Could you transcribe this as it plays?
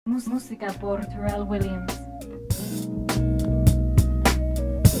Música por Terrell Williams.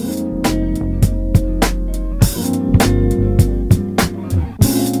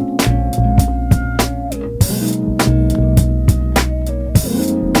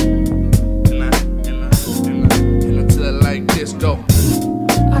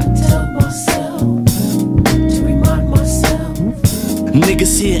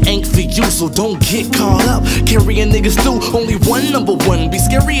 Niggas here ain't for you, so don't get caught up carrying niggas through. Only one number one, be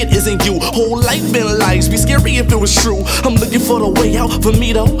scary it isn't you. Whole life been lies, be scary if it was true. I'm looking for the way out for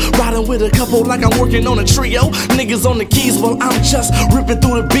me though. Riding with a couple like I'm working on a trio. Niggas on the keys while I'm just ripping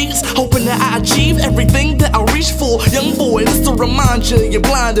through the beats, hoping that I achieve everything that I reach for. Young boy, this to remind you, you're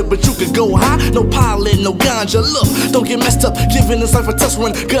blinded, but you could go high. No pilot, no ganja. Look, don't get messed up, giving this life a test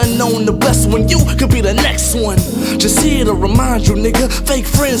run. Gun on the best one, you could be the next one. Just here to remind you, nigga. Fake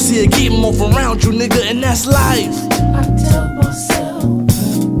friends here, keep them off around you, nigga, and that's life. I tell myself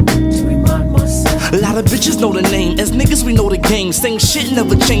to remind myself. A lot of bitches know the name, as niggas we know the game. Same shit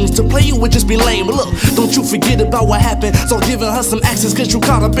never changed, to play you would just be lame. But look, don't you forget about what happened. So giving her some access, cause you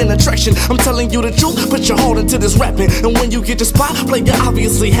caught up in attraction. I'm telling you the truth, put your heart into this rapping. And when you get the spot, play it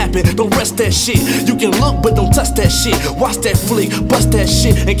obviously happen. Don't rest that shit, you can look but don't touch that shit. Watch that flick, bust that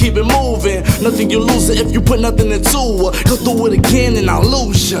shit and keep it moving. Nothing you lose it if you put nothing into it. Go through it again and I'll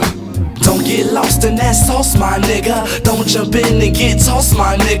lose ya. Don't get lost in that sauce, my nigga. Don't jump in and get tossed,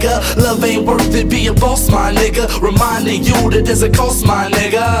 my nigga. Love ain't worth it, be a boss, my nigga. Reminding you that there's a cost, my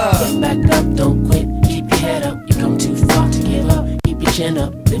nigga. Get back up, don't quit, keep your head up. You come too far to give up, keep your chin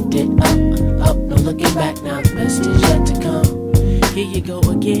up. Lift it up, no looking back. Now the best is yet to come. Here you go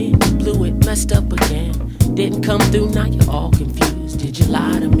again, blew it, messed up again. Didn't come through, now you're all confused. Did you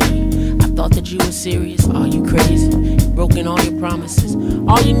lie to me? I thought that you were serious, are you crazy? You've broken all your promises,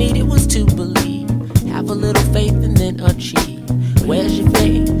 all you needed was to believe. Have a little faith and then achieve. Where's your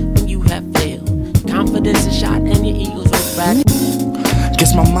faith when you have failed? Confidence is shot and your ego's right back.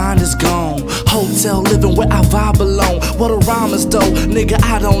 Guess my mind is gone. Hotel living where I vibe alone. What a rhyme is though, nigga,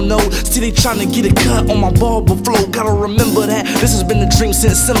 I don't know. See they tryna get a cut on my barber flow. Gotta remember that this has been a dream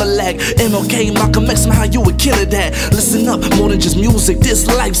since Similac. MLK, Malcolm X, man, how you a killer that. Listen up, more than just music, this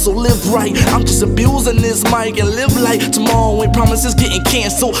life, so live right. I'm just abusing this mic and live like tomorrow ain't promises getting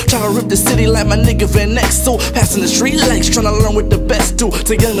canceled. Tryna rip the city like my nigga Van Next. So passing the street lights, tryna learn what the best do.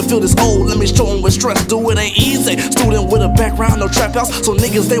 Too young to feel this old, let me show them what stress do. It ain't easy, student with a background, no trap house. So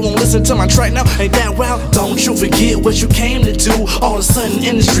niggas, they won't listen to my track now. Ain't that wild? Don't you forget what you came to do. All of a sudden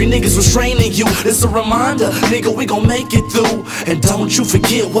industry niggas restraining you. It's a reminder, nigga, we gon' make it through. And don't you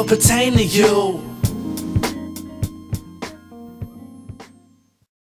forget what pertain to you.